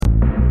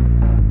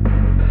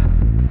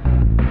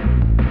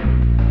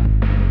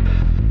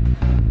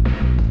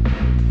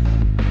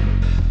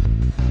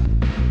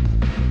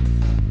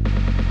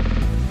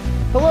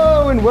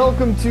and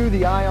welcome to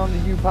the Eye on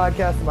the U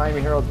podcast, the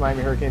Miami Herald's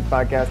Miami Hurricanes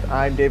podcast.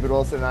 I'm David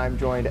Wilson. I'm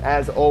joined,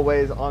 as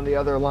always, on the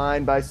other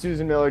line by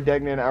Susan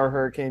Miller-Degnan, our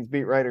Hurricanes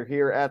beat writer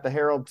here at the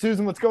Herald.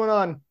 Susan, what's going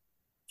on?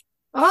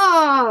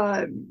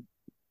 I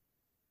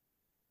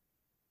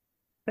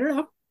don't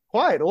know.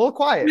 Quiet, a little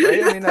quiet,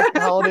 right? I mean, the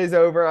holiday's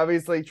over.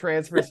 Obviously,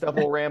 transfer stuff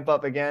will ramp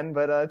up again,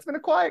 but it's been a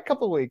quiet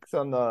couple of weeks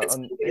in It's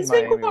been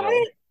Miami world.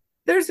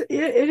 quiet.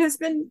 It has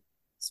been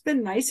it's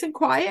been nice and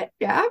quiet,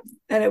 yeah,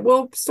 and it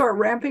will start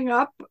ramping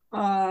up.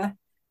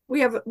 We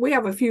have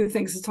a few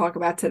things to talk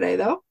about today,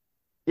 though.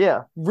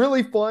 Yeah,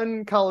 really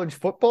fun college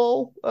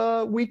football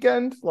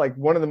weekend. Like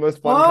one of the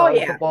most fun Oh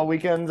college yeah, football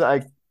weekends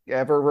I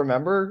ever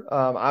remember.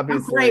 how great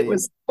Obviously,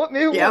 was well,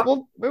 yeah.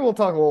 maybe we'll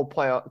talk a little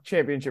playoff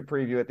championship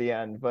preview at the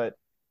end. But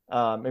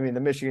I mean,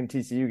 the Michigan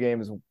TCU game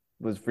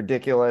was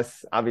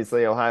ridiculous.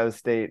 Obviously, Ohio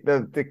State.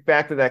 The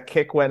fact that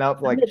kick went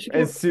up like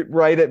Michigan.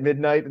 right at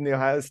midnight in the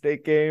Ohio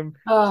State game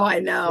Oh, I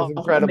was know, amazing,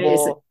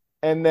 incredible.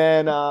 And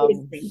then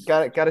amazing.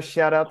 got to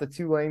shout out the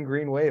Tulane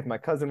Green Wave. My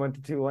cousin went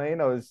to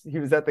Tulane. He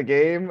was at the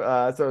game,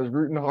 so I was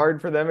rooting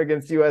hard for them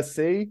against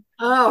USC.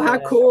 Oh, how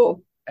And,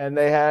 cool! and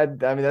they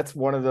had, I mean, that's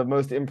one of the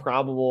most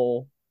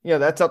improbable.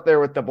 That's up there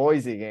with the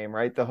Boise game,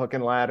 right? The hook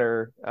and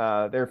ladder,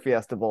 their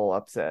Fiesta Bowl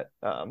upset.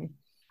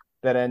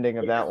 That ending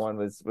of Yeah, that one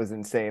was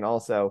insane.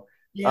 Also,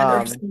 yeah,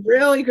 there's um, some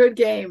really good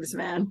games,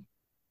 man.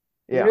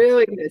 yeah.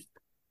 Really good.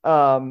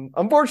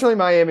 Unfortunately,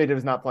 Miami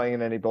is not playing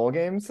in any bowl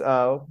games.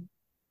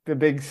 The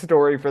big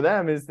story for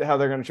them is how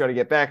they're going to try to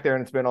get back there,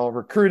 and it's been all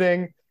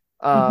recruiting.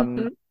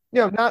 Mhm.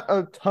 Not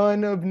a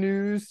ton of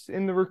news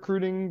in the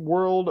recruiting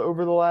world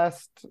over the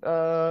last,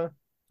 at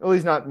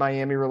least not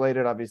Miami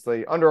related.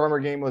 Obviously, Under Armour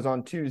game was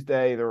on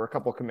Tuesday. There were a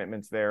couple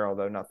commitments there,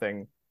 although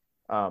nothing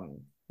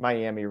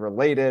Miami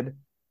related.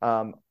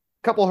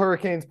 Couple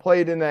Hurricanes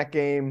played in that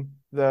game,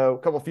 though. A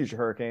couple future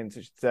Hurricanes,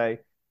 I should say.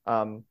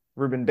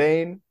 Ruben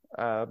Bain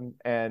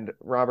and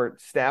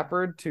Robert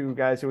Stafford, two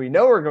guys who we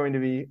know are going to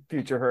be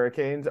future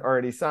Hurricanes,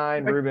 already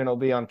signed. Ruben will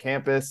be on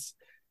campus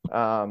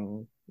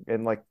in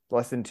like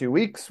less than 2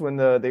 weeks when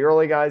the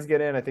early guys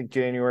get in. I think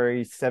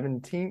January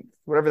 17th,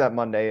 whatever that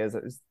Monday is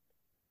or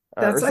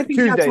I think that's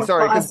Tuesday, when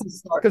sorry, classes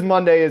start. because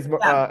Monday is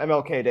Yeah,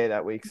 MLK Day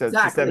that week. So it's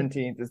the exactly.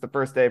 17th is the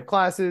first day of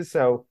classes.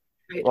 So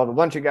Right. we'll have a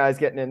bunch of guys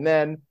getting in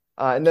then.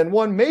 And then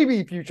one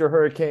maybe future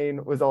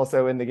Hurricane was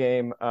also in the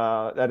game.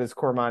 That is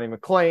Cormani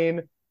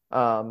McClain.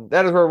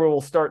 That is where we will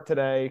start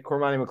today.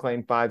 Cormani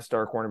McClain,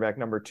 5-star cornerback,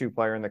 number 2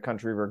 player in the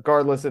country,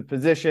 regardless of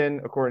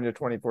position, according to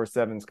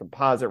 24/7's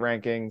composite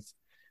rankings.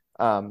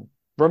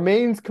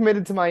 Remains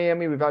committed to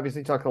Miami. We've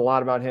obviously talked a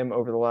lot about him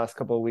over the last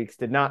couple of weeks.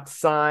 Did not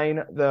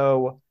sign,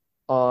 though,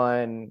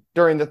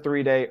 during the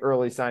 3-day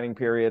early signing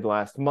period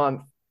last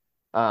month.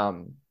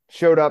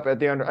 Showed up at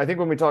the under. I think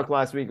when we talked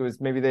last week, it was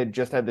maybe they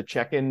just had the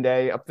check-in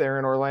day up there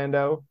in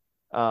Orlando.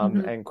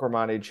 Mhm. And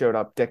Cormani showed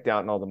up, decked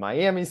out in all the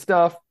Miami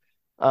stuff.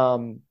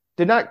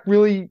 Did not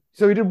really.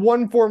 So he did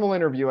one formal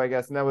interview, I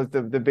guess, and that was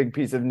the big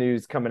piece of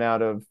news coming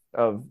out of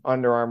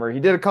Under Armour. He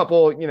did a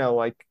couple,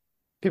 like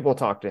people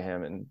talked to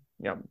him and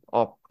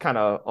all kind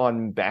of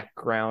on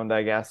background,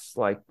 I guess,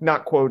 like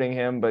not quoting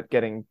him, but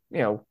getting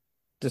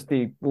just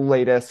the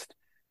latest.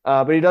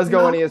 But he does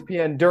go on Well,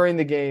 ESPN during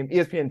the game,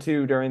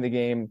 ESPN2 during the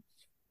game.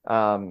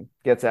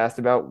 Gets asked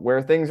about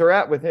where things are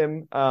at with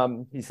him.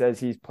 He says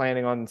he's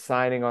planning on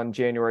signing on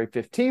January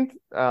 15th.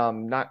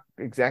 Not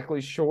exactly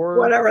sure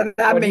whatever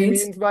that what he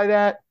means. means by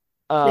that.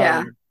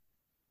 Yeah.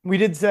 We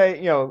did say,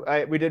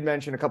 we did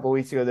mention a couple of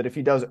weeks ago that if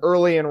he does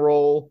early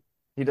enroll,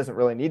 he doesn't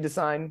really need to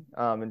sign.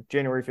 And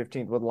January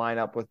 15th would line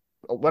up with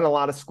when a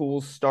lot of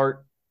schools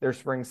start their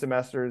spring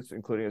semesters,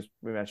 including, as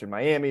we mentioned,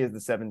 Miami is the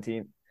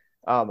 17th.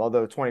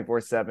 Although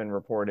 24/7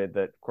 reported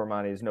that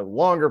Cormani is no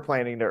longer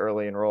planning to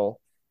early enroll.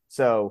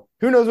 So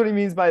who knows what he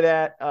means by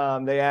that?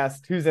 They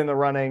asked who's in the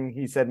running.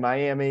 He said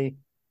Miami.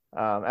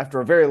 After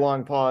a very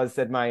long pause,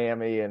 said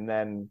Miami, and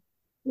then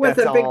With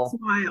that's a big all.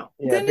 smile.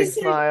 Yeah, Then he big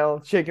said,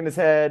 smile, shaking his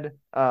head.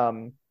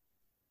 And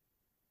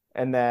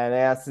then they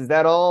asked, "Is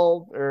that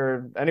all,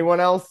 or anyone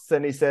else?"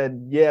 And he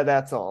said, "Yeah,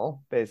 that's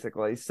all,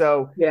 basically."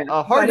 So yeah.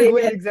 hard But to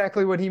glean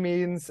exactly what he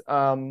means.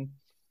 no,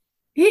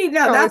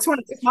 that's when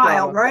he It's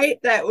smiled, drama. right?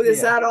 That was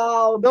Yeah, that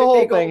all the whole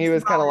big thing, old he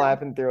was kind of smile.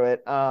 laughing through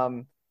it.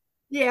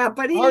 Yeah,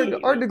 but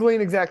Hard to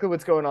glean exactly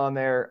what's going on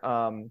there.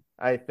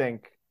 I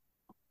think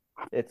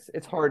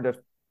it's hard to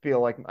feel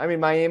like. I mean,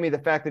 Miami, the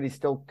fact that he's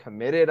still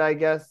committed, I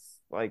guess,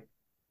 like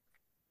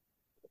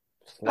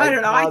I slight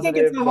don't know. I think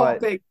it's positive, a whole but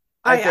big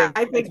I I think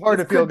I it's think hard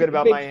this to feel could be good a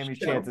about big Miami's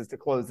show. chances to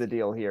close the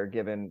deal here,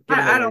 given the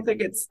I way don't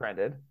think things it's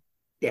trended.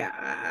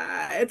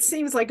 yeah, it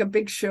seems like a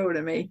big show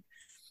to me.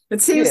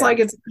 It seems Yeah, like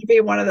it's gonna be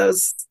one of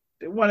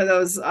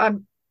those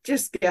I'm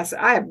just guessing.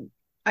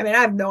 I mean I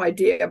have no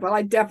idea, but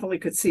I definitely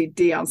could see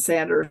Deion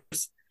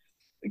Sanders.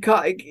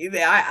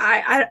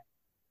 I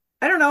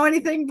don't know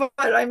anything, but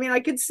I mean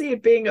I could see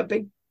it being a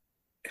big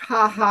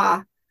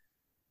haha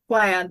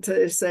plan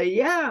to say,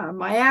 yeah,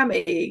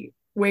 Miami,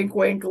 wink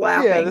wink yeah,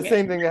 the laughing.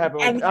 same thing that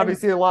happened with. And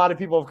Obviously, a lot of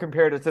people have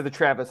compared it to the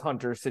Travis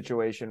Hunter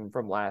situation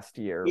from last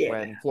year yeah.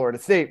 when Florida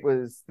State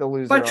was the But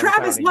loser on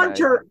Travis signing day.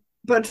 Hunter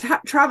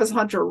Travis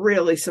Hunter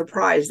really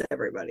surprised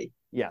everybody.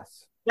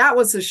 Yes. That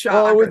was a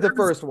Well, it was shocker. the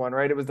first one,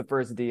 right? It was the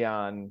first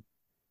Dion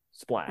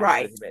splash that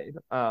Right. he made.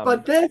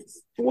 But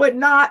this would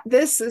not.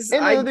 This is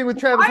And the other thing with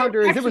Travis I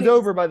Hunter is it was actually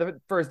over by the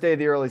first day of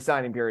the early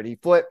signing period. He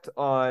flipped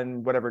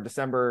on whatever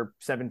December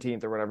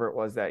 17th or whatever it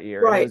was that year,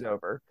 and it right. was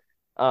over.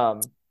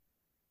 Um,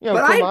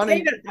 But I Cormani,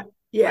 think I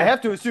yeah.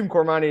 have to assume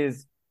Cormani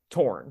is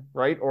torn,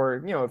 right?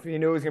 Or if he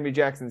knew it was going to be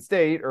Jackson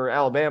State or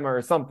Alabama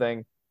or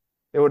something,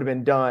 it would have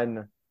been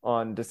done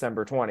on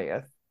December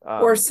 20th.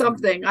 Or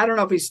something. I don't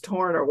know if he's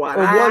torn or what.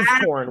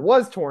 Or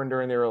was torn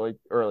during the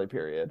early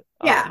period.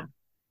 Yeah.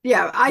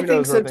 Yeah, I Who think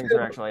knows where so things are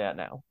too. actually at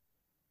now?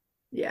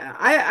 Yeah.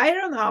 I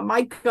don't know.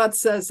 My gut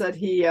says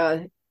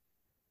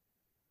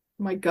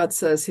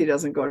he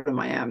doesn't go to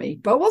Miami,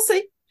 but we'll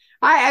see.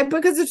 I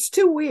because it's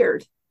too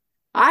weird.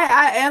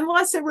 I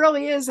unless it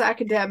really is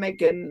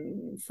academic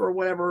and for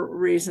whatever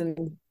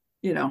reason,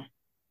 you know.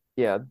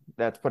 Yeah,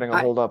 that's putting a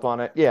I hold up on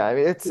it. Yeah, I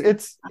mean it's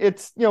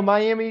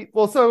Miami.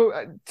 Well, so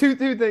two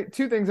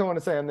things I want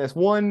to say on this.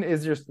 One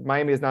is just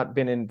Miami has not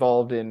been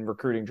involved in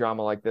recruiting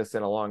drama like this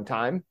in a long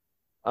time.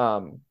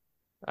 Um,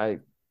 I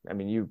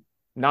mean you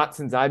not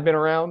since I've been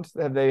around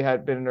have they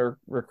had been in a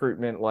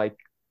recruitment like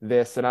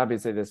this, and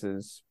obviously this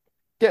is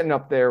getting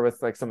up there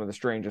with like some of the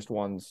strangest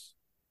ones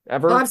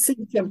ever. I've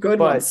seen some good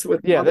But ones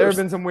with yeah, there have others.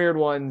 been some weird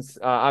ones,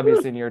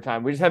 obviously in your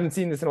time. We just haven't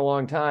seen this in a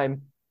long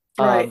time.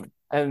 Right.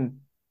 And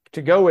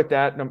to go with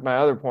that, my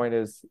other point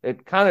is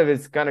it kind of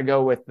is going to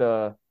go with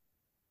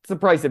it's the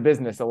price of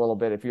business a little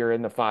bit if you're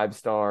in the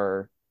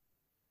 5-star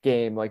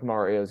game like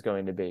Mario is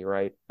going to be,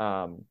 right?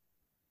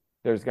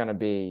 There's going to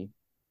be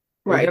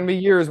Right.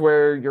 years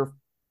where you're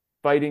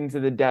fighting to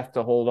the death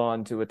to hold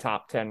on to a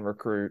top 10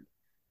 recruit.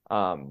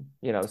 Sometimes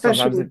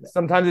Especially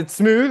it's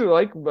smooth,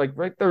 like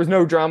right. There was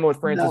no drama with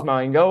Francis no.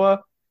 Maingoa.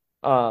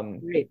 Um,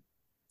 Right.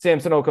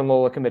 Samson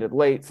Okunlola committed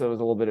late, so it was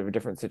a little bit of a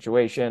different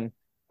situation.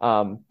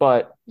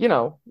 But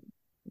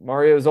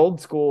Mario's old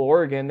school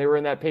Oregon, they were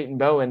in that Peyton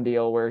Bowen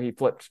deal where he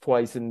flipped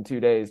twice in 2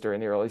 days during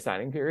the early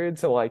signing period.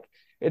 So like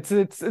it's a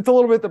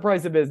little bit the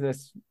price of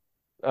business,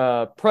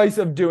 price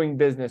of doing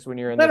business when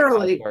you're in this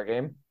Literally, 5-star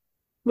game.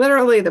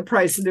 literally the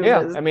price of doing Yeah,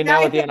 business. I mean Yeah, now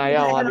I with the think the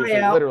NIL, obviously,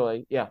 NIL.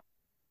 literally, yeah.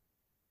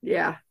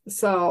 Yeah.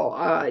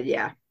 So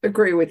yeah,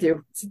 agree with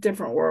you. It's a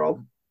different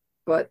world.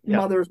 But Yeah.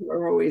 mothers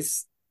are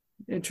always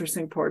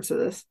interesting parts of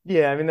this.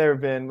 Yeah, I mean there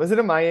have been was it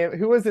a Miami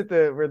who was it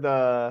where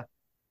the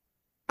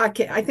I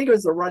think it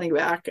was the running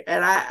back,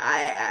 and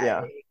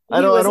yeah. he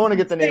I was don't want to on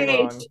get the name stage.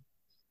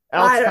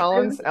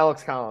 wrong.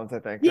 Alex Collins, I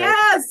think, right?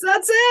 Yes,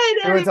 that's it.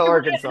 He And went to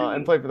Arkansas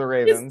and played for the his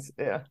Ravens.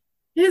 Yeah.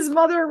 his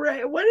mother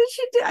ran. What did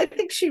she do? I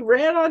think she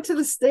ran onto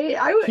the stage.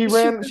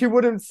 She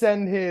wouldn't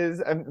send his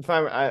if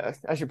I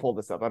should pull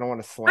this up. I don't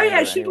want to Oh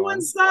yeah, slander she wouldn't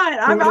anyone. sign. He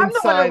I'm wouldn't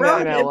the one who sign the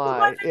wrote it. The NLI.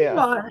 one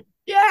Yeah.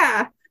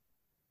 yeah.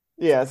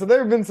 Yeah. So there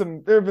have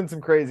been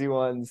some crazy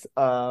ones.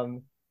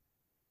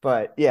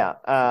 But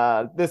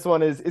yeah, this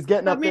one is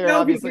getting Let up me there,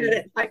 know if you get obviously.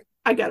 it.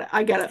 I got it.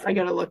 I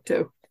got to look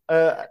too.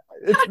 Uh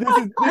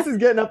this is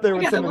getting up there I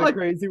with got to some of the look.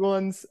 crazy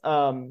ones.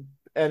 And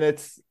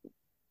it's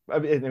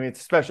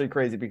especially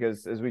crazy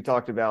because as we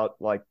talked about,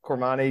 like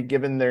Cormani,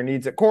 given their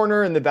needs at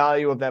corner and the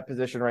value of that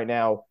position right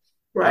now,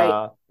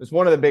 Right. it's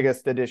one of the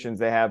biggest additions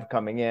they have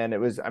coming in. It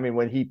was, I mean,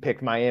 when he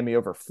picked Miami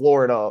over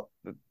Florida,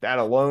 that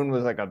alone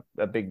was like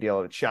a big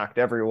deal. It shocked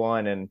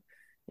everyone, and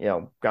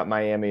got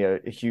Miami a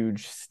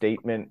huge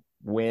statement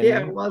Yeah,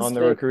 it win was on the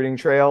big. recruiting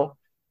trail.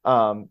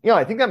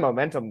 I think that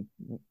momentum,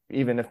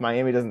 even if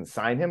Miami doesn't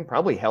sign him,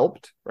 probably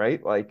helped,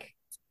 right? Like,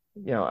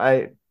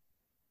 I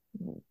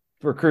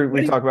recruit. What We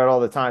do you, talk about all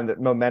the time that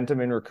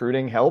momentum in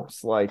recruiting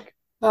helps. Like people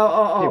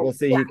oh.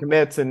 see Yeah. he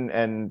commits,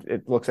 and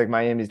it looks like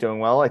Miami's doing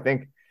well. I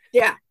think it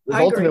Yeah, was I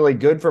agree. ultimately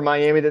good for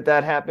Miami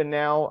that happened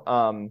now.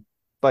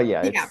 But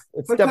yeah, Yeah,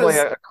 it's definitely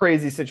because a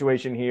crazy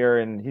situation here,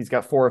 and he's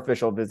got 4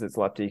 official visits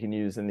left he can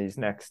use in these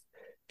next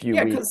few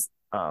yeah, weeks.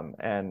 because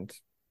And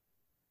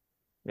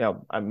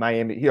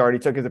Miami, he already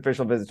took his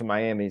official visit to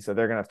Miami, so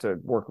they're gonna have to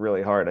work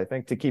really hard, I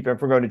think, to keep him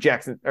from going to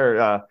Jackson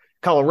or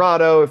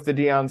Colorado. If the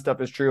Dion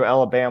stuff is true,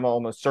 Alabama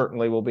almost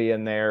certainly will be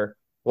in there.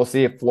 We'll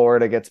see if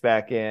Florida gets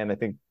back in. I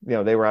think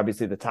they were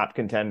obviously the top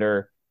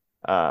contender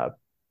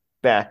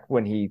back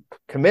when he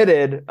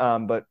committed,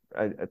 but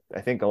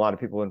I think a lot of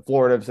people in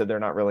Florida have said they're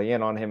not really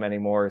in on him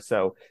anymore.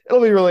 So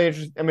it'll be really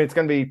interesting. I mean, it's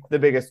going to be the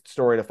biggest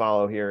story to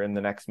follow here in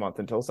the next month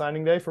until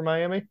signing day for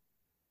Miami.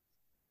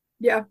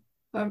 yeah,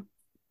 um,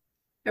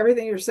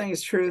 everything you're saying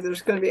is true.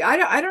 There's going to be I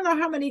don't know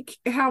how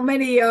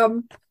many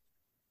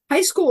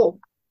high school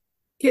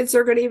kids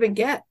are going to even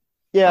get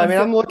Yeah, I on mean,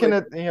 I'm looking February.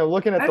 at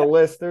I the don't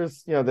list.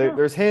 There's know.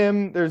 there's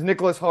him. There's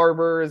Nicholas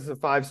Harbor is a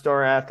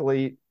 5-star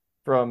athlete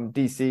from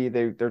DC.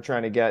 They're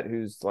trying to get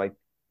who's like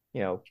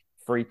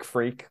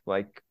freak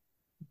like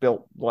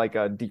built like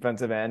a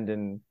defensive end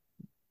and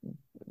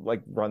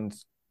like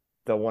runs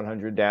the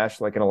 100 dash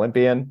like an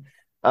Olympian.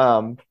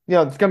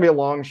 It's gonna be a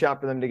long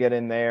shot for them to get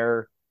in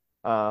there.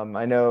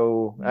 I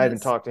know I haven't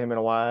Yes. talked to him in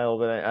a while,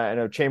 but I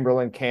know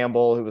Chamberlain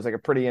Campbell, who was like a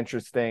pretty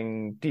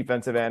interesting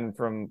defensive end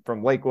from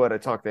Lakewood. I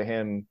talked to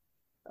him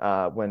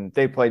when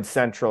they played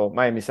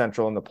Miami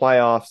Central in the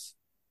playoffs.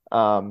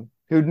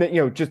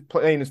 Who just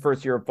playing his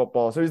first year of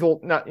football, so he's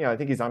not I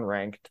think he's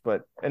unranked,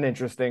 but an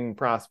interesting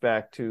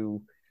prospect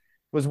who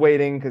was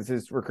waiting because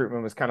his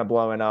recruitment was kind of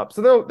blowing up.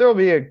 So there'll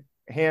be a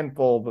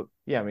handful, but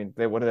yeah, I mean,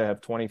 what do they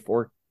have?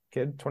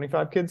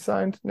 25 kids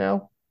signed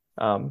now.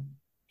 There's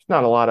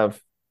not a lot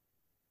of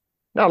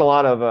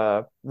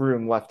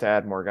room left to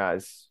add more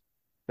guys,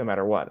 no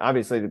matter what.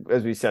 Obviously,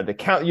 as we said, the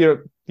count you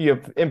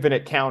have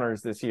infinite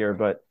counters this year,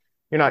 but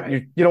you're not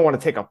you don't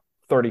want to take a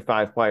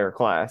 35 player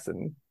class,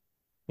 and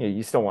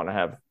you still want to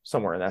have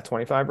somewhere in that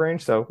 25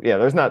 range. So yeah,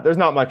 there's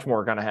not much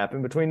more going to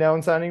happen between now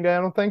and signing day,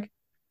 I don't think.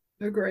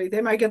 Agree.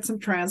 They might get some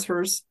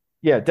transfers.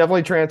 Yeah,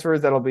 definitely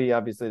transfers. That'll be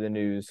obviously the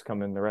news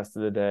coming the rest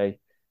of the day,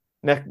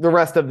 the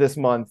rest of this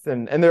month,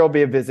 and there'll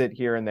be a visit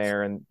here and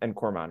there, and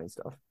Cormani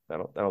stuff.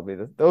 That'll be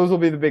those will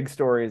be the big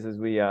stories as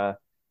we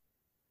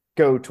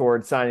go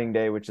towards signing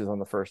day, which is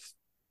on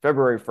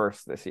February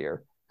 1st this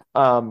year.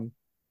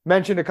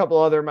 Mentioned a couple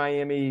other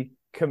Miami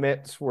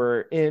commits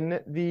were in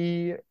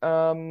the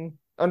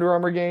Under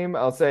Armour game.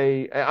 I'll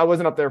say I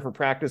wasn't up there for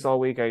practice all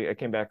week. I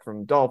came back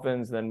from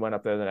Dolphins, then went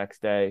up there the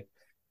next day.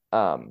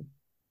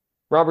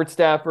 Robert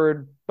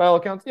Stafford, by all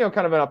accounts, kind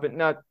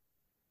of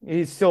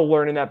he's still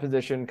learning that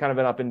position, kind of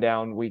an up and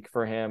down week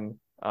for him.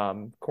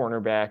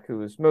 Cornerback,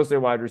 who's mostly a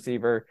wide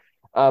receiver.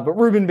 But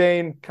Rueben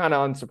Bain, kind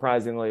of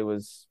unsurprisingly,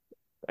 was,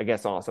 I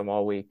guess, awesome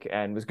all week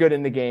and was good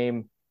in the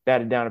game,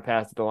 batted down a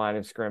pass at the line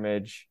of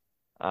scrimmage,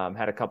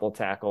 had a couple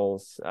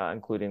tackles,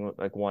 including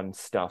like one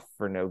stuff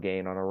for no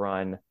gain on a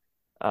run.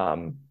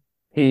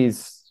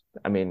 He's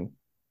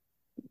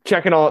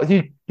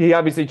checking he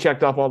obviously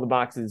checked off all the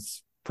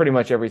boxes pretty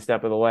much every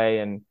step of the way,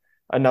 and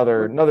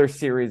another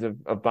series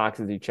of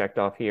boxes he checked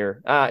off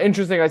here.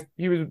 Interesting,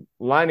 he was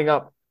lining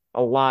up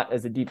a lot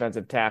as a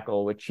defensive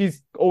tackle, which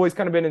he's always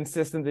kind of been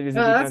insistent that he's a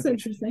defensive. That's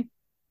interesting.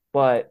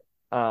 But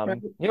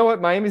you know what?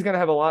 Miami's going to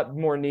have a lot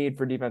more need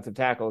for defensive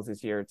tackles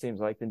this year, it seems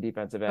like, than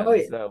defensive ends. Oh,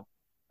 yeah. So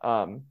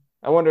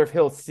I wonder if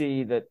he'll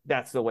see that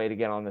that's the way to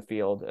get on the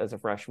field as a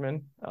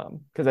freshman,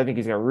 because I think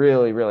he's got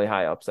really, really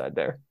high upside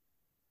there.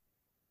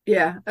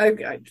 Yeah,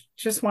 I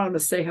just want him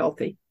to stay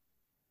healthy.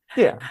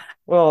 Yeah.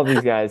 Well, all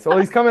these guys. Well,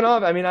 he's coming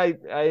off. I mean,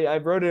 I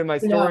wrote it in my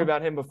story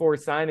about him before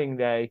signing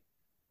day.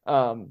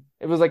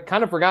 It was like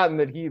kind of forgotten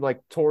that he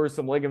like tore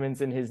some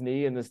ligaments in his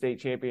knee in the state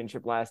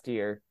championship last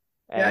year.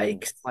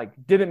 And Yikes. like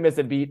didn't miss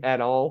a beat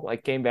at all.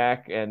 Like came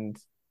back and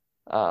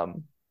I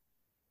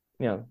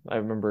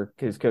remember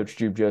his coach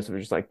Jude Joseph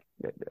was just like,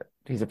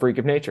 he's a freak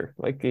of nature.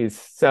 Like he's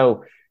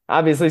so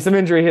obviously some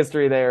injury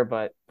history there,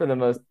 but for the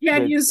most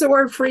can't use the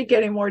word freak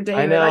anymore,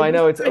 David. I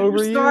know it's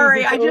overused.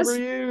 Sorry,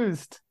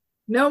 Overused.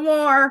 No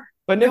more.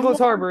 But Nicholas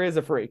Harbor is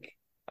a freak.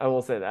 I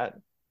will say that.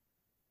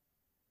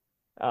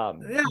 Yeah,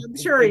 I'm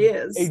sure he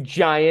is. A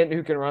giant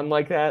who can run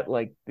like that.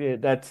 Like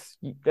that's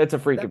a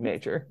freak of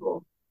nature.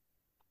 Cool.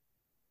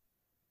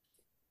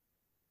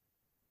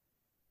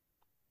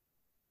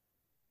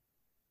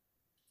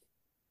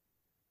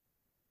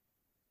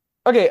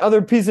 Okay,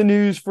 other piece of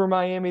news for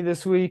Miami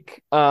this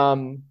week.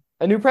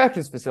 A new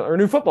practice facility or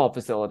new football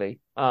facility.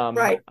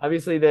 Right.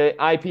 Obviously the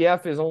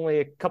IPF is only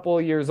a couple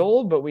of years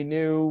old, but we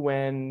knew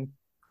when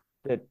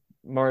that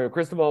Mario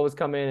Cristobal was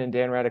coming and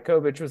Dan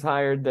Radakovich was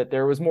hired that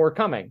there was more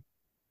coming.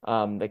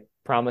 They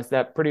promised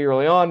that pretty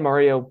early on.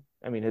 Mario,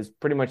 has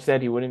pretty much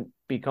said he wouldn't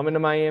be coming to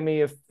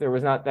Miami if there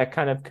was not that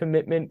kind of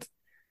commitment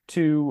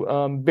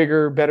to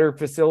bigger, better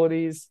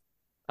facilities.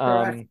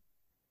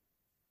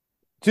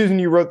 Susan,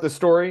 you wrote the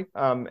story,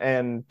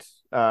 and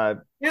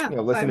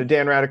listened to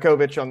Dan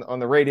Radakovich on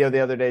the radio the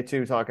other day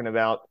too, talking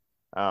about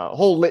a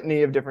whole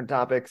litany of different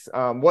topics.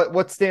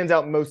 What stands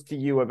out most to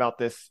you about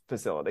this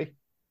facility?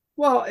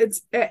 Well,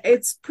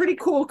 it's pretty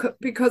cool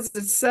because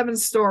it's 7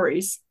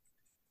 stories,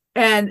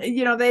 and they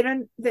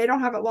don't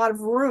have a lot of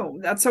room.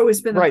 That's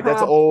always been the problem.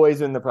 That's always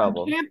been the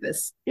problem. On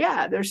campus,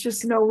 yeah, there's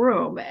just no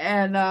room.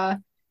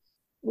 And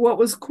what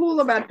was cool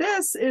about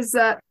this is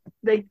that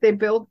they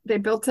built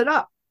it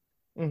up.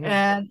 Mm-hmm.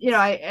 And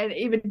and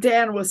even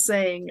Dan was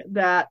saying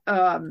that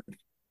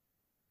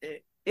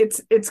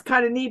it's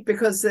kind of neat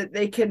because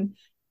they can,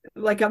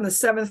 like on the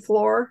 7th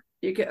floor,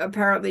 you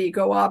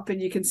go up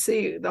and you can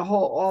see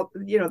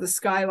the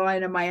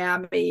skyline of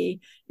Miami.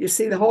 You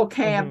see the whole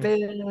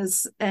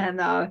campus,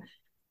 mm-hmm.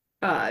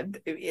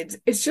 and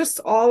it's just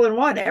all in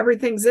one.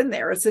 Everything's in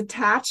there. It's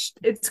attached.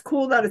 It's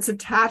cool that it's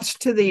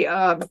attached to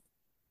the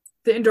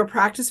indoor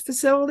practice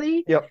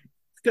facility. Yep.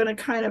 Going to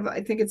kind of,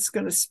 I think it's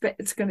going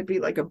to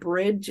be like a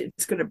bridge.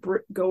 It's going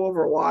to go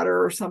over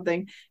water or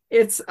something.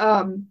 It's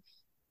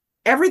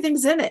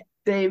everything's in it,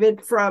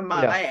 David. From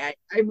I'm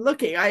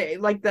looking, I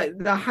like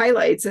the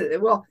highlights.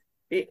 Well,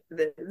 the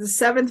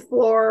 7th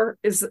floor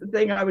is the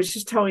thing I was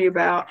just telling you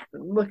about.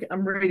 Look,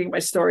 I'm reading my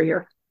story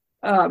here.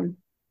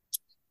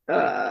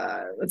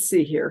 Let's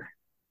see here.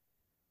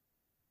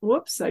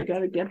 Whoops, I got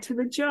to get to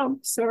the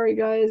jump. Sorry,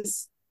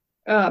 guys.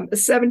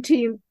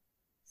 17.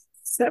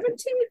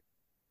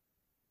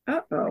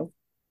 Uh-oh.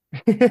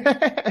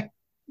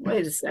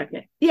 Wait a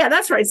second. Yeah,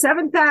 that's right.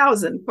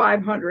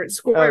 7,500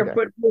 square Okay.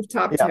 foot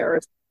rooftop Yeah.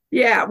 terrace.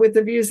 Yeah, with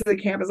the views of the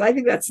campus. I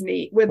think that's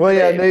neat. With Well,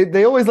 yeah, the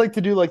they always like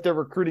to do like their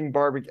recruiting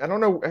barbecue. I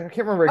don't know, I can't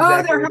remember oh,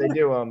 exactly they're where they having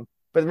do them,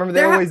 but remember they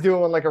they're ha- always do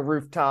them on like a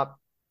rooftop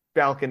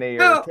balcony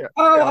or oh oh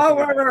oh balcony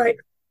right, right, area. right.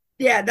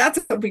 Yeah, that's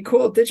gonna be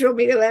cool. Digital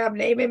Media Lab,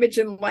 name, image,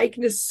 and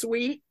likeness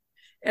suite,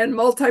 and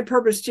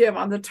multi-purpose gym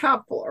on the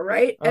top floor,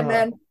 right? And Uh-huh.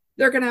 then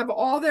they're gonna have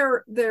all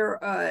their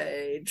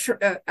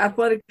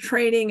athletic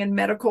training and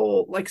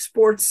medical, like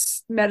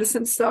sports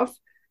medicine stuff.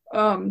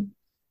 Um,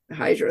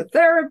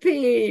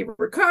 hydrotherapy,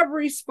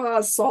 recovery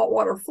spas,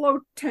 saltwater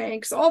float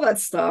tanks, all that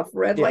stuff,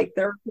 red Yeah. light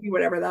therapy,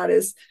 whatever that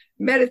is,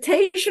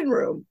 meditation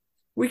room.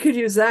 We could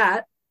use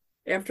that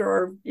after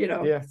our,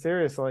 Yeah,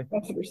 seriously.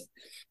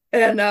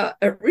 and a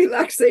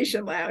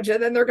relaxation lounge.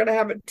 And then they're going to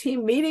have a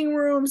team meeting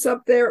rooms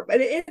up there.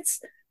 But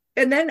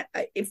and then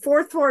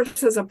fourth floor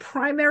says a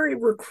primary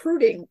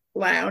recruiting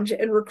lounge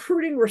and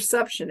recruiting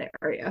reception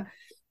area.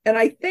 And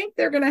I think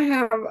they're going to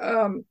have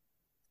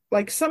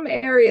like some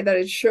area that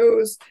it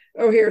shows,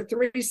 oh, here,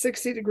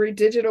 360-degree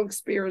digital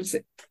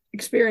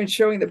experience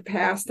showing the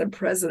past and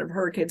present of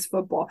Hurricanes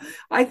football.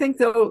 I think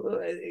they'll,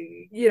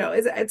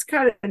 it's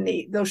kind of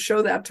neat. They'll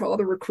show that to all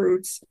the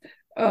recruits.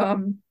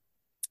 And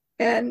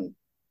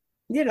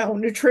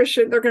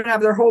nutrition, they're going to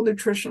have their whole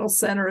nutritional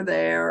center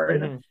there.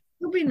 And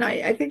it'll be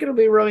nice. I think it'll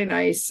be really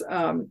nice.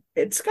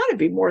 It's got to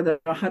be more than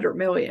 100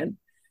 million.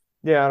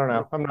 Yeah, I don't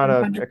know. I'm not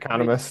an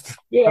economist.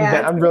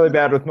 Yeah, I'm really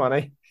bad with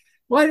money.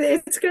 Well,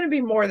 it's going to be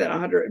more than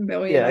 100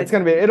 million. Yeah, it's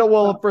going to be.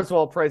 Well, first of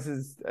all,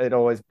 prices, it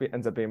always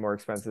ends up being more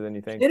expensive than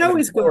you think. It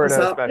always Florida,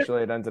 goes up.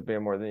 especially, it ends up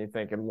being more than you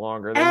think and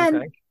longer than you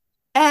think.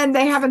 And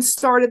they haven't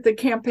started the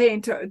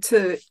campaign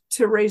to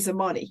raise the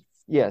money.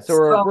 Yeah, so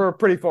we're a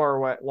pretty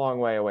long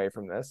way away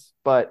from this.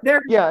 But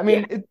yeah, I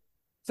mean,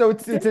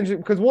 it's interesting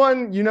because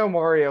one,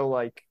 Mario,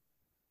 like,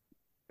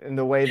 in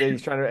the way that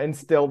he's trying to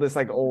instill this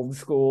like old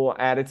school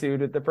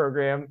attitude at the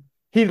program.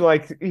 He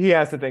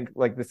has to think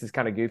like this is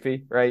kind of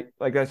goofy, right?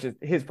 Like that's just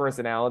his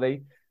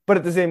personality. But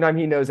at the same time,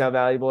 he knows how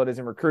valuable it is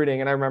in recruiting.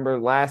 And I remember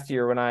last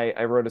year when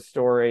I wrote a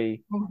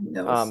story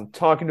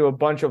talking to a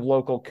bunch of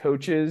local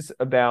coaches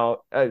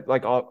about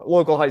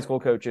local high school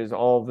coaches,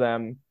 all of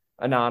them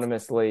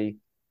anonymously,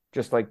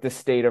 just like the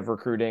state of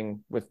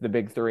recruiting with the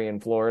big three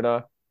in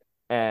Florida.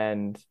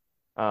 And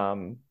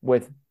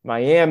with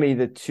Miami,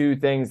 the two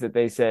things that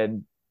they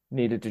said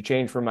needed to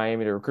change for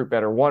Miami to recruit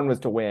better. One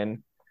was to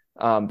win.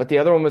 But the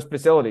other one was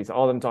facilities.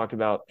 All of them talked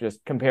about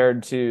just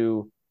compared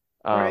to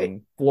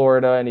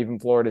Florida and even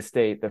Florida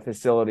State, the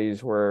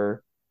facilities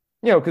were,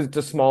 because it's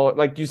a smaller,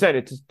 like you said,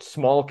 it's a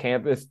small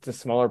campus, it's a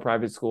smaller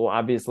private school.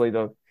 Obviously, I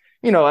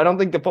don't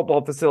think the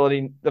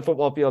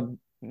football field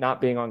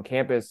not being on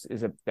campus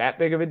is that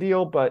big of a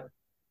deal, but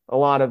a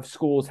lot of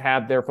schools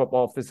have their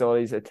football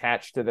facilities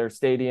attached to their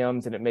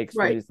stadiums, and it makes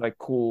for these like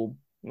cool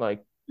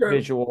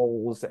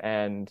visuals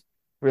and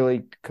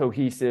really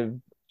cohesive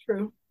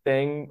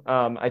thing.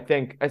 I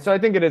think it's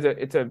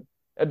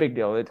a big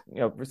deal.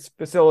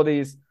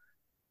 Facilities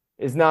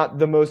is not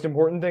the most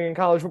important thing in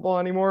college football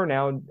anymore.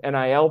 Now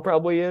NIL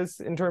probably is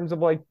in terms of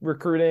like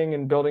recruiting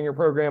and building your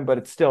program, but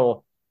it's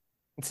still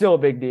a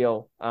big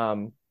deal. I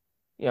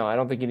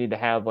don't think you need to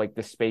have like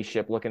the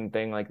spaceship looking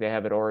thing like they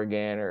have at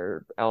Oregon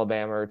or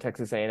Alabama or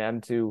Texas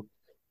A&M to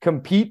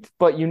compete,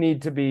 but you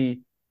need to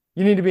be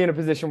in a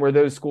position where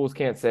those schools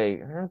can't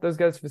say, aren't those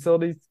guys'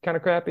 facilities kind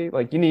of crappy?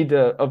 Like you need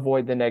to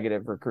avoid the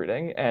negative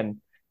recruiting, and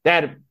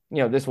that,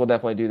 this will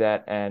definitely do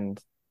that. And,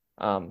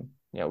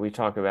 we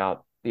talk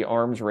about the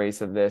arms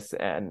race of this,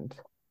 and,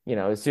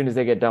 as soon as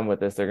they get done with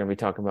this, they're going to be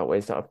talking about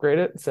ways to upgrade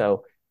it.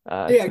 So,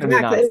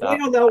 exactly. We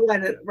don't know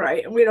when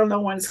we don't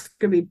know when it's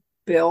going to be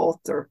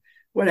built or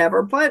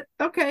whatever, but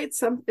okay.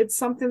 It's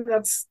something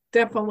that's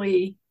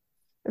definitely,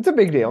 it's a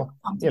big deal,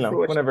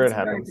 whenever it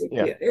happens.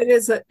 Yeah,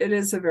 it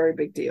is a very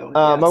big deal.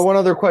 My one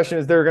other question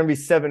is, there are going to be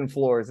 7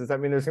 floors. Does that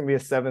mean there's going to be a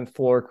 7th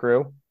floor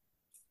crew?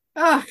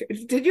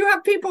 Did you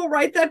have people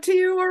write that to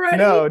you already?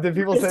 No, did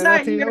people say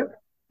that to you?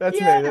 That's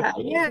me.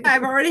 Yeah.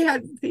 I've already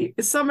had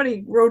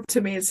somebody wrote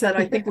to me and said,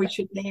 I think we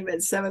should name it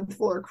 7th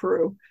floor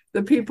crew.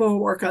 The people who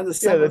work on the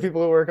 7th. Yeah, the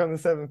people who work on the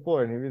 7th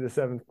floor, and maybe the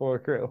 7th floor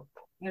crew.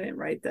 I didn't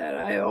write that.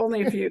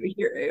 Only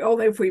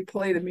if we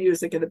play the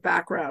music in the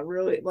background,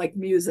 really like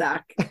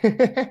Muzak.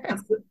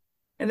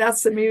 And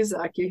that's the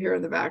Muzak you hear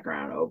in the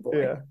background. Oh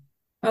boy.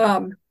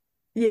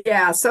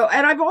 Yeah. So,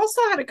 and I've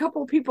also had a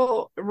couple of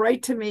people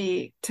write to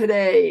me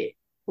today,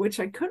 which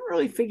I couldn't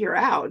really figure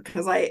out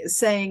because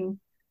saying,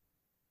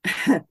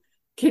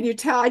 can you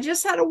tell? I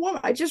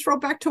just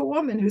wrote back to a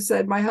woman who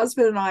said, my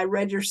husband and I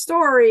read your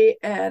story,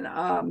 and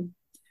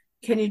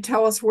can you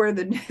tell us where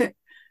the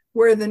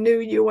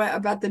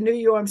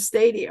new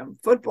stadium,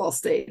 football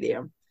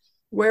stadium,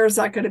 where is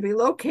that going to be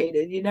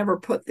located? You never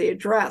put the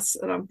address.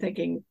 And I'm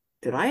thinking,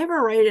 did I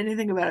ever write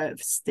anything about a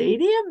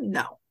stadium?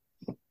 No.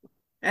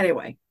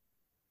 Anyway,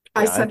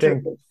 I sent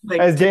her.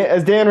 As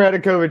Dan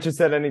Radakovich has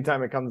said,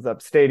 anytime it comes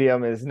up,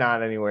 stadium is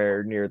not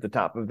anywhere near the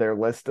top of their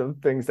list of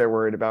things they're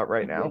worried about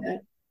right now.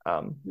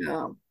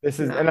 No, This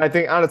is, no, and I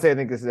think honestly, I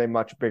think this is a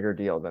much bigger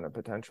deal than a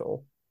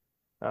potential.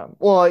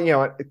 Well,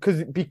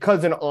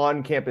 because an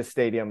on-campus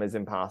stadium is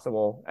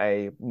impossible,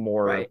 a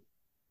more right.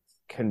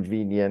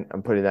 convenient.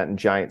 I'm putting that in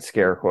giant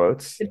scare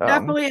quotes. It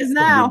definitely is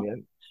now.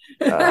 Convenient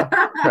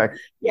track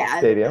Yeah,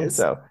 it stadium. is.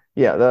 So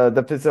yeah,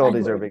 the I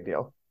facilities are a agree. big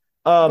deal.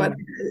 But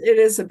it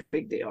is a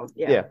big deal.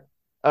 Yeah.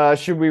 Yeah.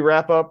 Should we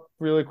wrap up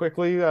really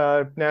quickly?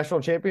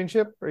 National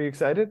championship. Are you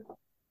excited?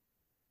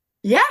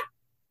 Yeah.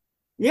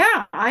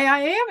 Yeah. I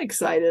am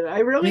excited. I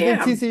Do you really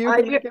think am. TCU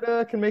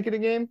can make it a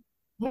game?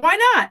 Why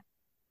not?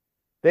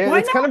 Why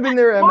It's kind not? of been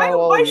their Why MO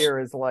all why year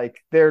is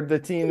like they're the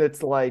team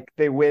that's like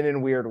they win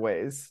in weird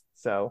ways.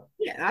 So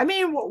yeah, I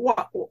mean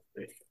what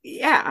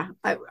yeah.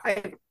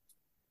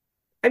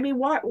 I mean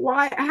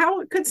why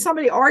how could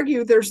somebody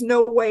argue there's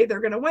no way they're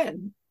going to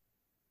win?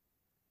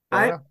 I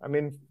don't I know. I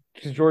mean,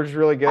 because George is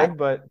really I good,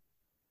 but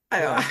you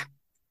know,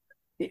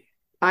 I,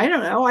 I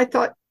don't know. I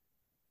thought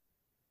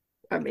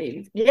I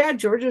mean, yeah,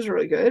 Georgia's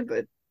really good,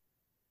 but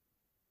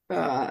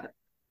uh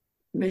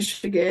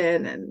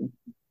Michigan and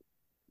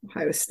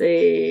Ohio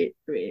State,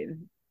 I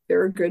mean,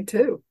 they're good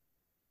too.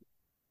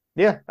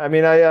 yeah. I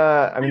mean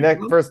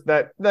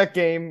that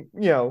game,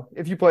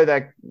 if you play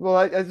that, well,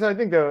 I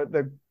think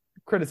the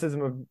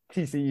criticism of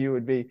TCU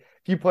would be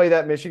if you play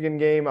that Michigan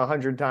game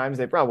 100 times,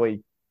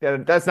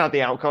 that's not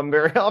the outcome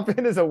very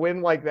often is a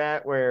win like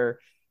that where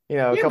a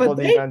Yeah, couple but of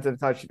a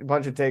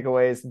bunch of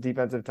takeaways,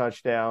 defensive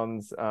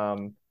touchdowns,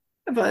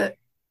 but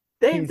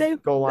piece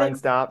goal they line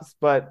stops,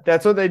 but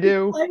that's what they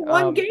do. play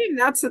one game.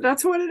 That's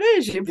what it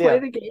is. You play Yeah,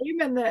 the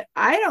game, and that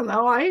I don't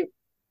know.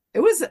 It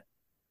was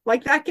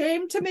like that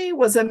game to me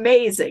was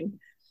amazing.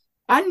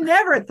 I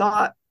never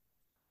thought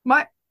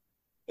my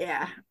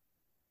yeah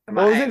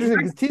well, it was my interesting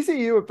because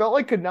TCU, it felt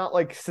like could not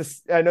like.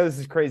 I know this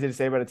is crazy to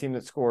say about a team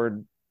that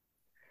scored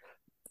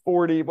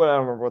 40. Well, I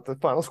don't remember what the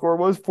final score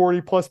was,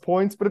 40 plus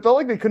points, but it felt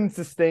like they couldn't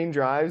sustain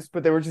drives.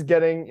 But they were just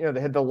getting,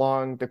 they had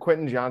the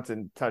Quentin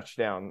Johnson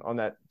touchdown on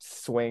that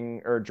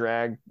swing or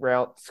drag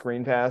route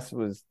screen pass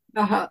was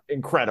uh-huh.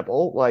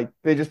 incredible. Like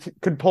they just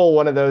could pull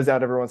one of those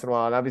out every once in a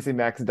while. And obviously,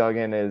 Max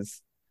Duggan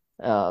is,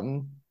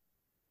 um,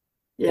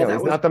 Yeah, that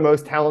he's was not the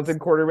most talented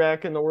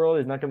quarterback in the world.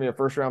 He's not going to be a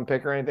first round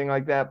pick or anything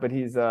like that, but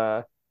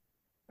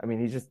I mean,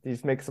 he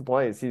just makes the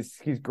plays. He's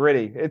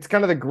gritty. It's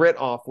kind of the grit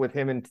off with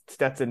him and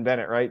Stetson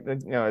Bennett, right?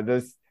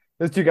 Those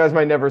two guys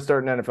might never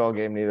start an NFL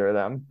game, neither of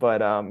them, but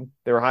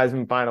they were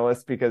Heisman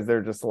finalists because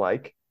they're just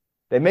like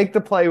they make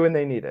the play when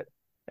they need it.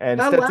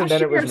 And Stetson last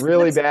Bennett was year.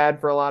 really bad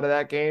for a lot of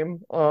that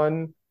game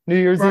on New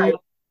Year's Right. Eve.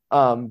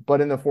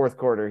 But in the fourth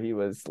quarter, he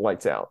was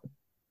lights out.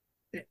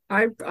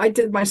 I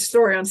did my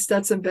story on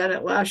Stetson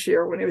Bennett last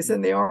year when he was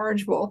in the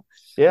Orange Bowl,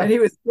 Yeah. and he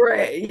was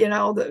great.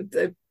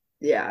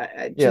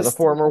 Yeah, Yeah, the just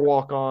former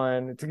walk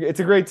on. It's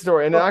a great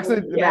story. And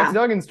actually the Max yeah.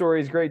 Duggan story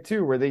is great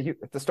too, where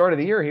at the start of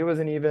the year, he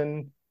wasn't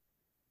even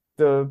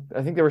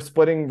I think they were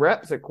splitting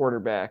reps at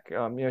quarterback. He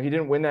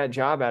didn't win that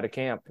job out of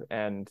camp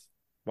and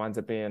winds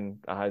up being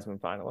a Heisman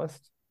finalist.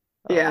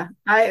 Yeah,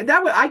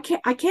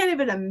 I can't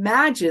even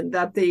imagine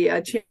that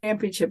the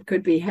championship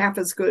could be half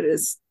as good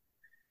as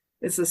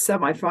the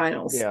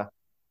semifinals. Yeah,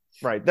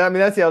 right. I mean,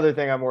 that's the other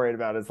thing I'm worried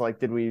about is like,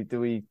 did we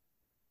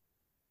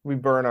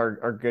burn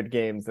our good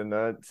games in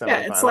the Yeah,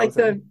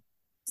 semifinals?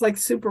 it's like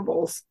Super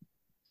Bowls.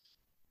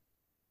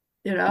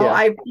 Yeah,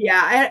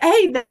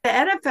 Hey, the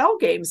NFL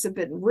games have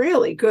been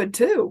really good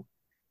too.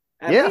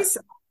 At yeah. least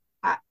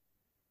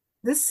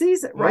this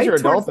season, Unless you're right?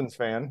 a Dolphins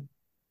fan.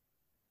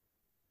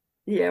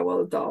 Yeah, well,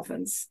 the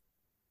Dolphins.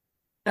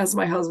 As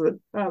my husband,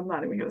 I'm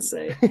not even going to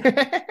say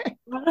it.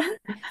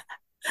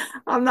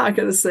 I'm not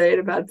going to say it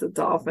about the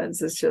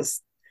Dolphins. It's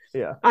just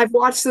Yeah, I've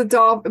watched the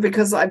Dolphins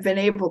because I've been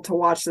able to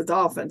watch the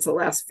Dolphins the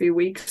last few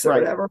weeks or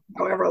right. whatever,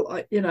 however,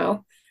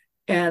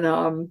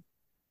 and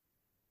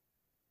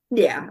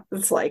yeah,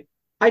 it's like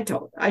I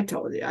told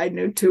you, I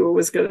knew Tua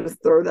was going to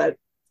throw that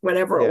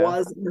whatever it Yeah,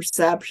 was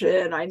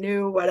interception. I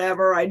knew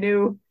whatever. I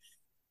knew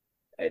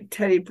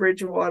Teddy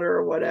Bridgewater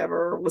or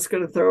whatever was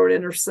going to throw an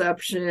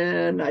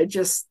interception. I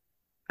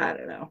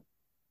don't know.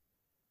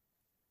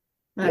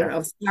 I don't yeah.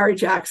 know. Larry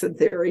Jackson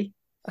theory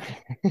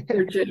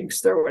or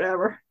jinxed or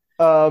whatever.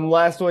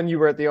 Last one, you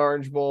were at the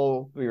Orange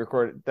Bowl. We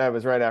recorded that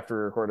was right after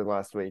we recorded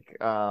last week.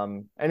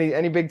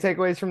 Any big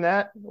takeaways from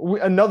that?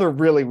 Another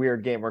really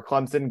weird game where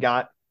Clemson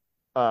got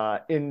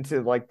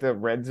into like the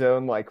red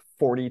zone like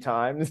 40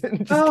 times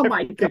and just Oh kept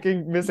my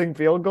God. missing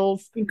field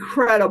goals.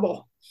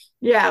 Incredible.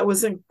 Yeah, it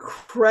was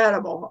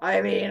incredible.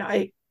 I mean,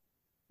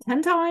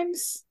 10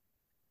 times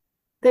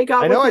they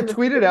got I know I within the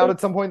tweeted out 30. at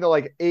some point that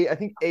like I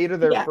think 8 of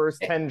their Yeah.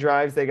 first 10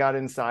 drives they got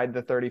inside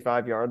the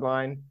 35-yard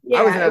line. I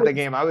Yeah, wasn't it at the was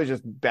game. I was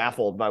just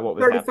baffled by what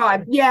was 35.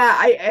 happening.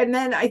 Yeah, and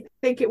then I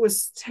think it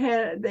was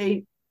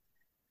 10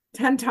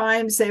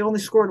 times they only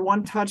scored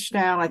one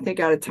touchdown, I think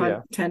out of 10,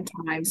 Yeah. 10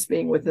 times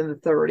being within the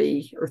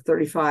 30 or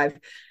 35.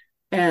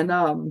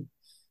 And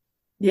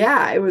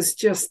yeah, it was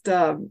just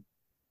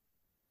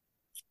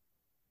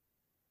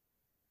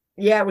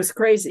yeah, it was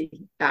crazy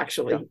Yeah.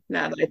 actually,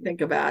 now that I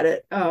think about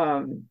it.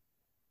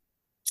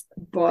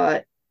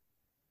 But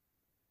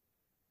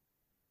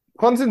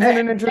Clemson's in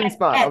an interesting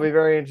spot. I'll And be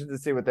very interested to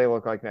see what they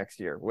look like next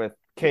year with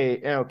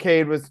Cade.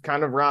 Cade was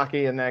kind of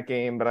rocky in that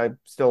game, but I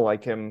still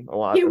like him a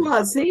lot he as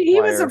was a he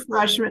was a player.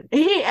 freshman.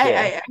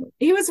 Yeah.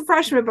 He was a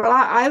freshman, but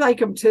I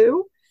like him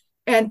too.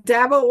 And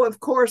Dabo, of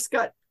course,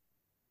 got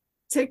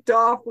ticked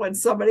off when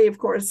somebody, of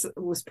course,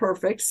 was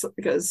perfect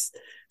because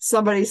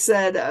somebody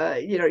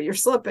said, you're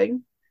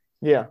slipping.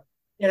 Yeah.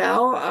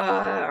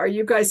 Are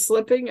you guys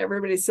slipping?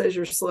 Everybody says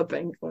you're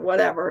slipping,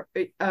 whatever.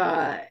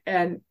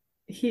 And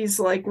he's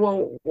like,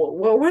 well,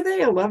 were they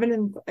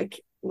 11-2,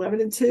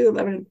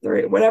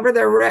 11-3,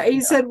 whatever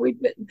he said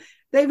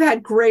they've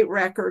had great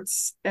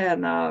records,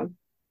 and I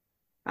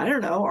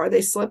don't know, are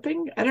they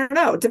slipping? I don't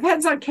know. It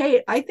depends on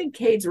Cade. I think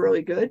Cade's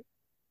really good.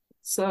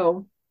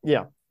 So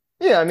Yeah.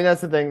 Yeah, I mean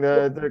that's the thing.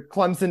 The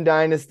Clemson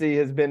dynasty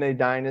has been a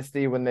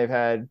dynasty when they've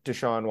had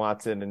Deshaun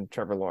Watson and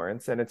Trevor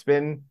Lawrence, and it's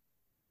been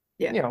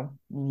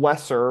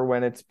lesser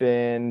when it's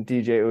been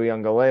DJ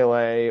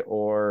Uiagalelei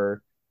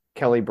or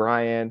Kelly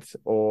Bryant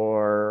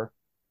or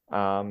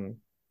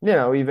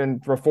even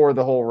before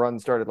the whole run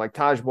started, like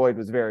Taj Boyd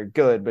was very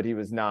good, but he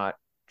was not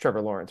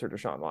Trevor Lawrence or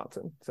Deshaun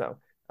Watson. So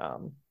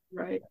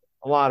right.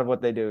 A lot of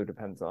what they do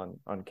depends on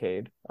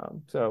Cade.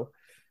 So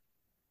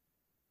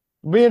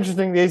it'll be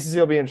interesting. The ACC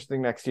will be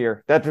interesting next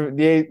year.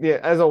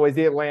 As always,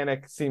 the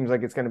Atlantic seems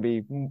like it's going to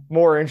be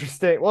more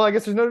interesting. Well, I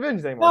guess there's no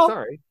divisions anymore.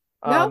 Sorry.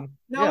 No,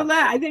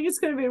 I think it's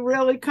going to be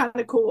really kind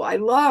of cool. I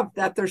love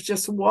that there's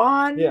just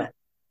one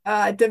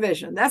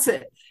division. That's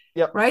it.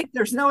 Yep. Right?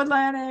 There's no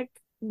Atlantic,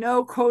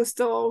 no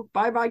Coastal.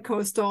 Bye-bye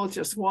Coastal,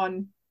 just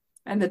one.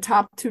 And the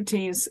top two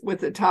teams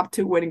with the top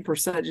two winning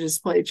percentages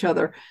play each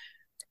other.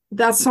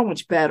 That's so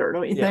much better,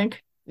 don't you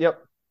think?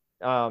 Yep.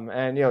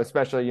 And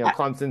especially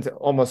Clemson's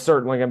almost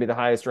certainly going to be the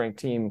highest ranked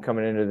team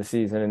coming into the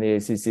season in the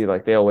ACC,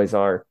 like they always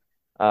are.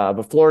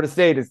 But Florida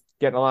State is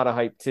getting a lot of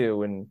hype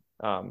too, and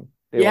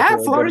they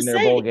really Florida good in their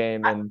State bowl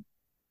game, and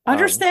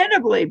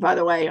understandably, by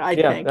the way, I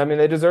think. I mean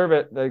they deserve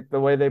it. The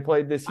way they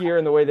played this year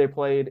and the way they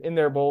played in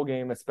their bowl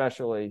game,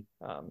 especially.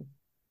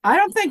 I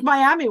don't think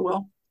Miami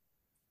will.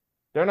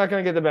 They're not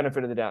going to get the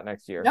benefit of the doubt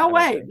next year. No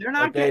way. They're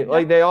not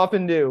like they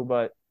often do,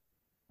 but.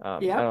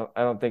 Yeah,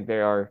 I don't think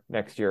they are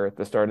next year at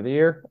the start of the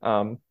year.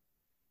 Agree.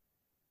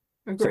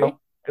 So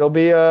it'll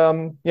be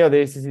the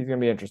ACC is going to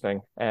be interesting,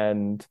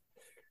 and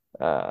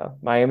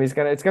Miami's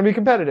it's going to be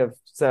competitive.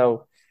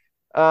 So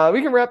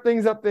we can wrap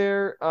things up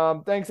there.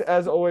 Thanks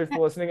as always for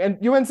listening. And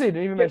UNC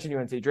didn't even mention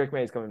UNC. Drake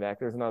May is coming back.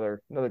 There's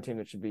another team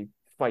that should be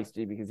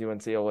feisty because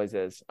UNC always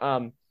is.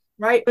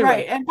 Right.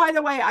 And by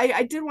the way,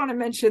 I did want to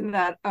mention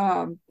that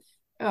Paul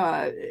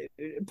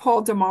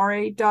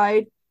Damari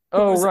died.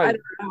 Oh, right. I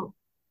don't know.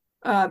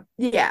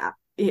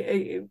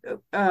 He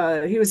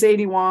was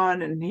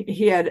 81, and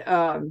he had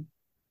how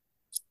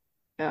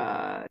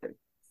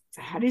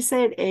do you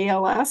say it?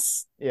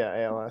 ALS? Yeah,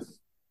 ALS.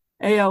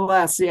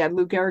 ALS. He had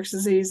Lou Gehrig's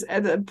disease,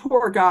 and the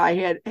poor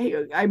guy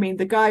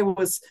the guy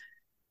was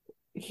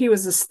a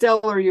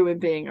stellar human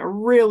being, a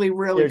really,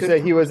 really good. So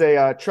he was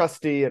a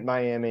trustee at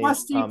Miami.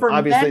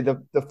 Obviously,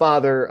 the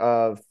father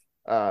of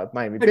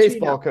Miami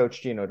baseball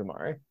coach Gino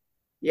Damari.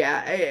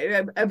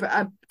 Yeah,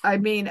 I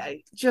mean,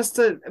 just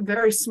a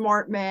very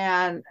smart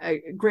man,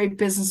 a great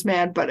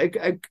businessman, but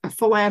a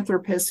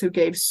philanthropist who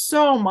gave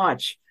so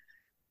much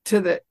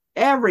to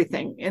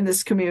everything in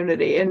this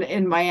community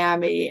in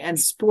Miami and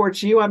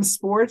sports,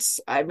 Sports.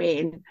 I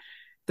mean,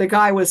 the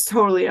guy was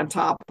totally on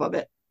top of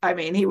it. I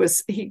mean, he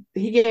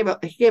gave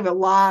a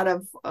lot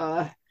of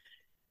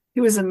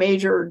he was a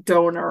major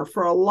donor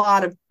for a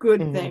lot of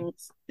good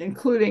things,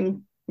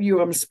 including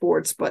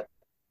Sports, but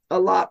a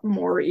lot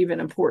more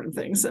even important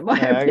things in my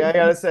opinion. I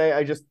gotta say,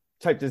 I just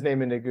typed his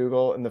name into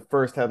Google, and the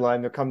first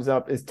headline that comes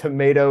up is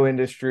tomato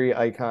industry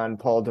icon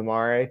Paul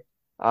Damari.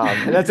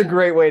 And that's a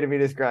great way to be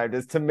described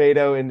as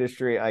tomato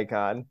industry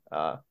icon.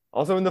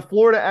 Also in the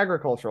Florida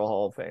Agricultural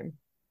Hall of Fame,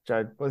 which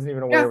I wasn't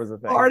even aware was a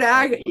thing.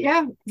 Florida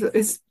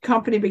his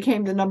company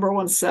became the number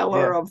one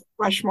seller of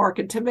fresh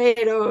market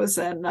tomatoes,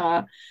 and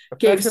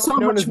gave so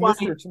much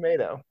money. Mr.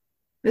 Tomato.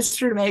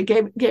 Mr.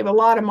 Tomato gave a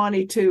lot of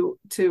money to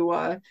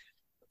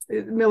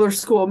Miller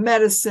School of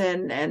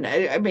Medicine, and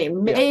I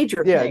mean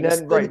major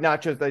things. Right,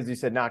 not just, as you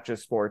said, not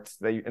just sports.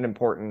 An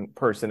important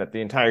person at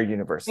the entire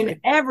university. And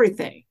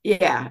everything,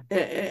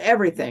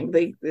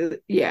 everything.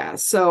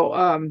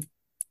 So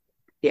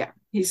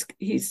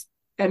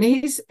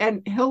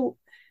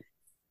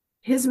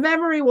his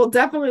memory will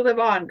definitely live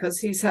on because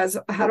he has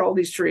had all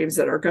these dreams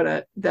that are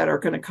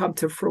gonna come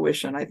to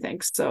fruition, I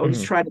think. So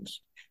he's trying to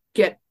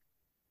get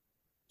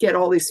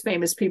all these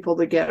famous people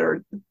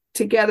together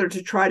to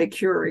try to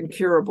cure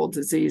incurable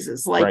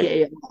diseases like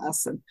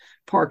ALS and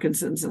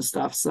Parkinson's and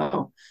stuff.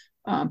 So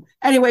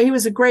anyway, he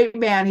was a great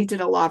man. He did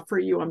a lot for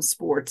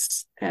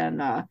Sports,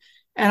 and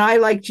I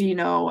like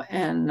Gino,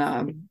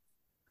 and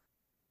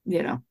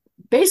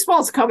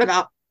baseball's coming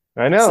up.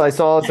 I know. I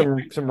saw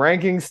some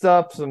ranking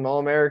stuff, some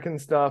All-American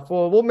stuff.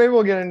 Well, maybe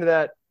we'll get into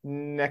that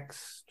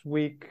next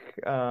week.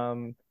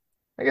 I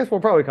guess we'll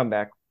probably come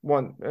back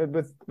one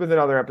with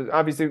another episode.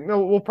 Obviously,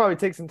 we'll probably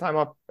take some time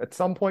off at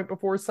some point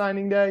before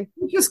signing day.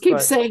 You just keep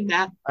saying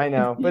that. I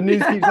know, but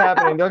news keeps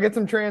happening. They'll get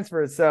some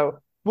transfers, so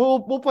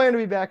we'll plan to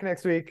be back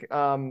next week.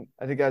 I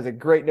think that's a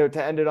great note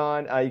to end it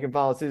on. You can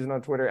follow Susan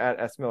on Twitter at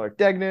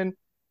 @smillardegnan.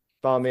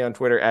 Follow me on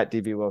Twitter at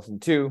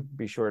DVWilson2.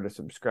 Be sure to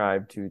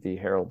subscribe to the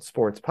Herald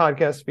Sports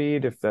podcast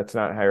feed if that's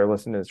not how you're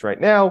listening to this right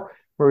now,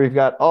 where we've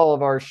got all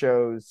of our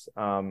shows.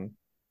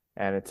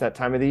 And it's that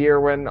time of the year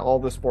when all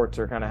the sports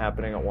are kind of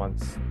happening at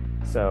once.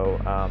 So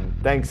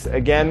thanks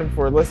again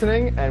for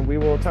listening, and we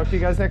will talk to you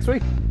guys next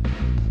week.